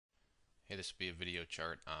Hey, this will be a video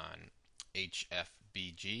chart on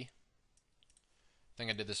HFBG. I think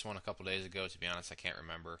I did this one a couple days ago. To be honest, I can't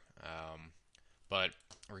remember. But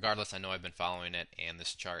regardless, I know I've been following it, and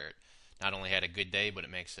this chart not only had a good day, but it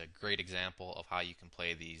makes a great example of how you can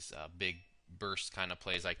play these big burst kind of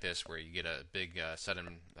plays like this, where you get a big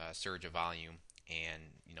sudden surge of volume, and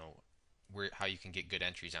how you can get good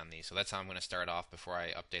entries on these. So that's how I'm going to start off before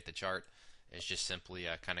I update the chart. Is just simply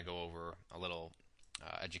kind of go over a little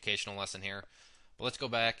educational lesson here. But let's go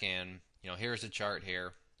back and here's the chart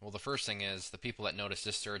here. Well, the first thing is the people that noticed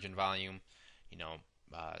this surge in volume, you know,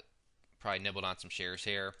 uh, probably nibbled on some shares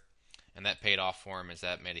here, and that paid off for them as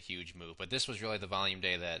that made a huge move. But this was really the volume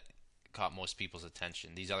day that caught most people's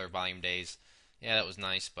attention. These other volume days, yeah, that was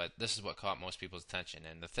nice, but this is what caught most people's attention.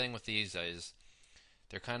 And the thing with these is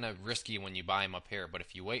they're kind of risky when you buy them up here, but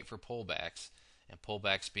if you wait for pullbacks, and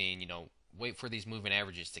pullbacks being, wait for these moving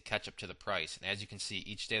averages to catch up to the price. And as you can see,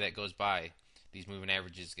 each day that goes by, these moving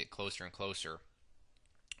averages get closer and closer.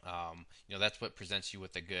 That's what presents you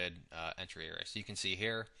with a good entry area. So you can see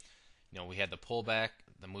here, we had the pullback,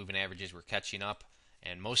 the moving averages were catching up,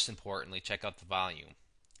 and most importantly, check out the volume.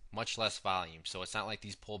 Much less volume. So it's not like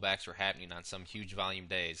these pullbacks are happening on some huge volume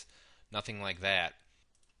days. Nothing like that.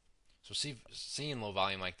 So seeing low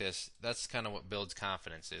volume like this, that's kind of what builds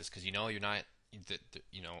confidence is, because you're not,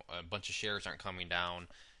 a bunch of shares aren't coming down,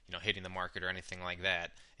 hitting the market or anything like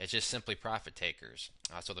that. It's just simply profit takers.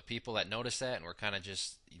 So the people that notice that and were kind of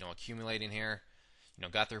just, accumulating here,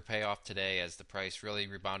 got their payoff today as the price really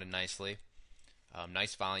rebounded nicely.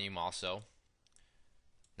 Nice volume also.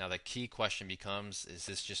 Now the key question becomes, is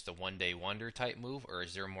this just a one-day wonder type move, or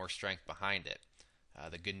is there more strength behind it?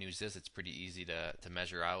 The good news is it's pretty easy to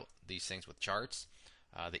measure out these things with charts.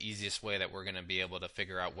 The easiest way that we're going to be able to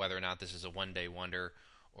figure out whether or not this is a one-day wonder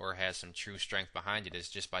or has some true strength behind it is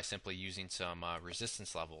just by simply using some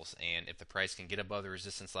resistance levels. And if the price can get above the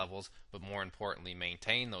resistance levels, but more importantly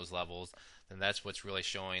maintain those levels, then that's what's really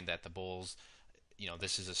showing that the bulls,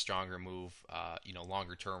 this is a stronger move,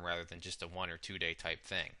 longer term rather than just a 1 or 2 day type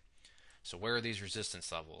thing. So where are these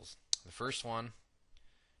resistance levels? The first one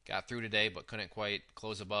got through today but couldn't quite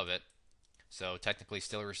close above it. So technically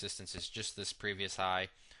still resistance is just this previous high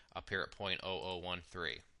up here at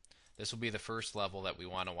 0.0013. This will be the first level that we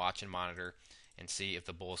want to watch and monitor and see if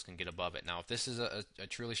the bulls can get above it. Now if this is a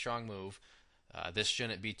truly strong move, this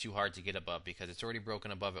shouldn't be too hard to get above because it's already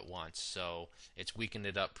broken above it once. So it's weakened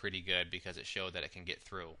it up pretty good because it showed that it can get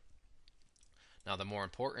through. Now the more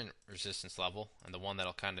important resistance level, and the one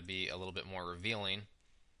that'll kind of be a little bit more revealing,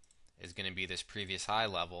 is going to be this previous high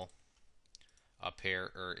level up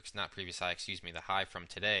here, or it's not previous high, excuse me, the high from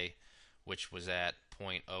today, which was at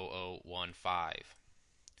 0.0015.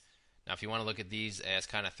 Now if you want to look at these as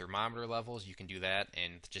kind of thermometer levels, you can do that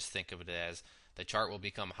and just think of it as the chart will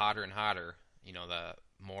become hotter and hotter, the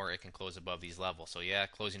more it can close above these levels. So yeah,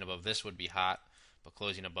 closing above this would be hot, but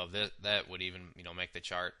closing above this, that would even, make the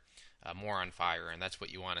chart more on fire, and that's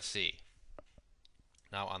what you want to see.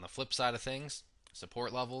 Now on the flip side of things,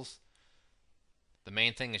 support levels, the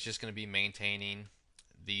main thing is just going to be maintaining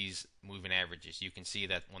these moving averages. You can see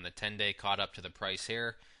that when the 10-day caught up to the price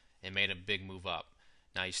here, it made a big move up.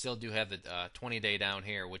 Now you still do have the 20-day down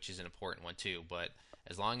here, which is an important one too, but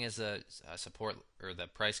as long as the support or the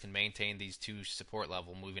price can maintain these two support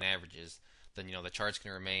level moving averages, then the chart's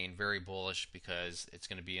going to remain very bullish because it's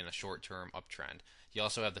going to be in a short-term uptrend. You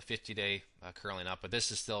also have the 50-day curling up, but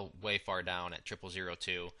this is still way far down at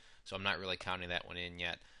 0002, so I'm not really counting that one in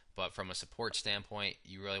yet. But from a support standpoint,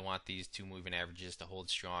 you really want these two moving averages to hold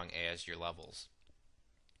strong as your levels.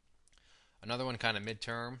 Another one kind of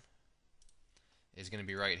midterm is going to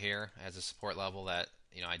be right here as a support level that,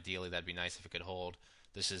 ideally that'd be nice if it could hold.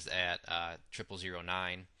 This is at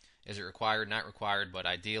 0009. Is it required? Not required, but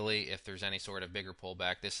ideally if there's any sort of bigger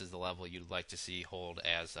pullback, this is the level you'd like to see hold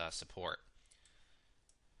as support.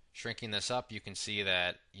 Shrinking this up, you can see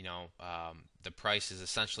that the price is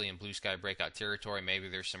essentially in blue sky breakout territory. Maybe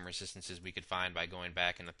there's some resistances we could find by going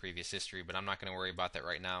back in the previous history, but I'm not going to worry about that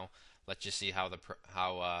right now. Let's just see how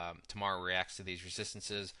tomorrow reacts to these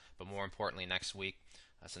resistances, but more importantly next week,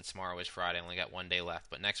 since tomorrow is Friday, I only got 1 day left.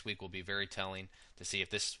 But next week will be very telling to see if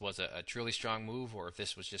this was a truly strong move or if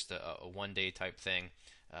this was just a 1 day type thing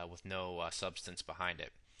with no substance behind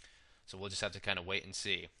it. So we'll just have to kind of wait and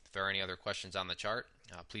see. If there are any other questions on the chart,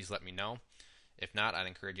 please let me know. If not, I'd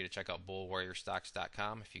encourage you to check out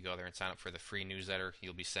bullwarriorstocks.com. If you go there and sign up for the free newsletter,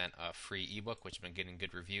 you'll be sent a free ebook, which has been getting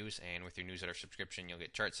good reviews. And with your newsletter subscription, you'll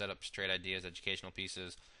get chart setups, trade ideas, educational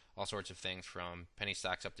pieces, all sorts of things from penny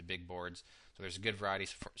stocks up to big boards. So there's a good variety,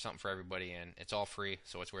 something for everybody, and it's all free,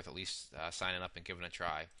 so it's worth at least signing up and giving it a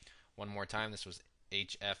try. One more time, this was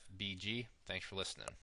HFBG. Thanks for listening.